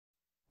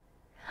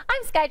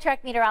I'm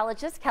SkyTrak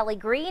meteorologist Kelly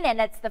Green, and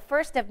it's the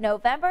 1st of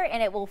November,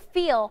 and it will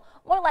feel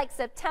more like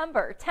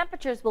September.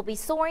 Temperatures will be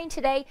soaring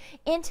today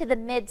into the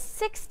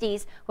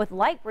mid-60s with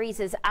light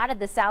breezes out of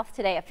the south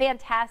today. A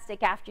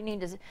fantastic afternoon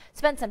to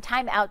spend some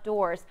time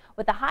outdoors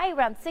with a high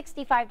around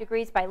 65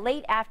 degrees by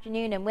late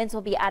afternoon, and winds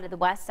will be out of the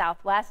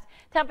west-southwest.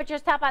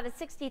 Temperatures top out at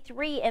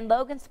 63 in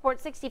Logansport,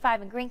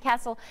 65 in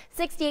Greencastle,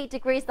 68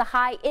 degrees the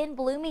high in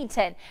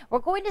Bloomington. We're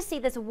going to see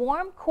this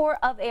warm core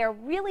of air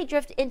really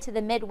drift into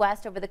the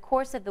Midwest over the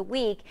course of the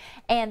week,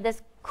 and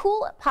this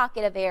cool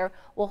pocket of air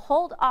will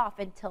hold off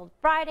until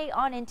Friday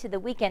on into the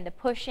weekend to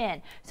push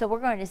in. So we're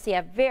going to see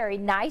a very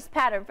nice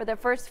pattern for the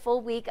first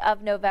full week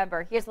of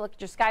November. Here's a look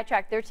at your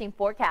SkyTrak 13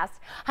 forecast.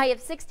 High of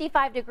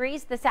 65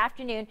 degrees this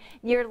afternoon,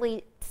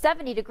 nearly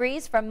 70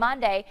 degrees from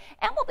Monday,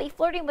 and we'll be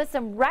flirting with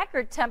some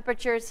record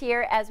temperatures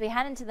here as we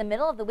head into the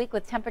middle of the week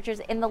with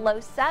temperatures in the low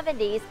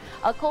 70s.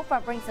 A cold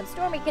front brings some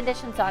stormy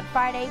conditions on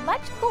Friday,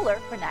 much cooler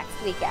for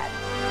next weekend.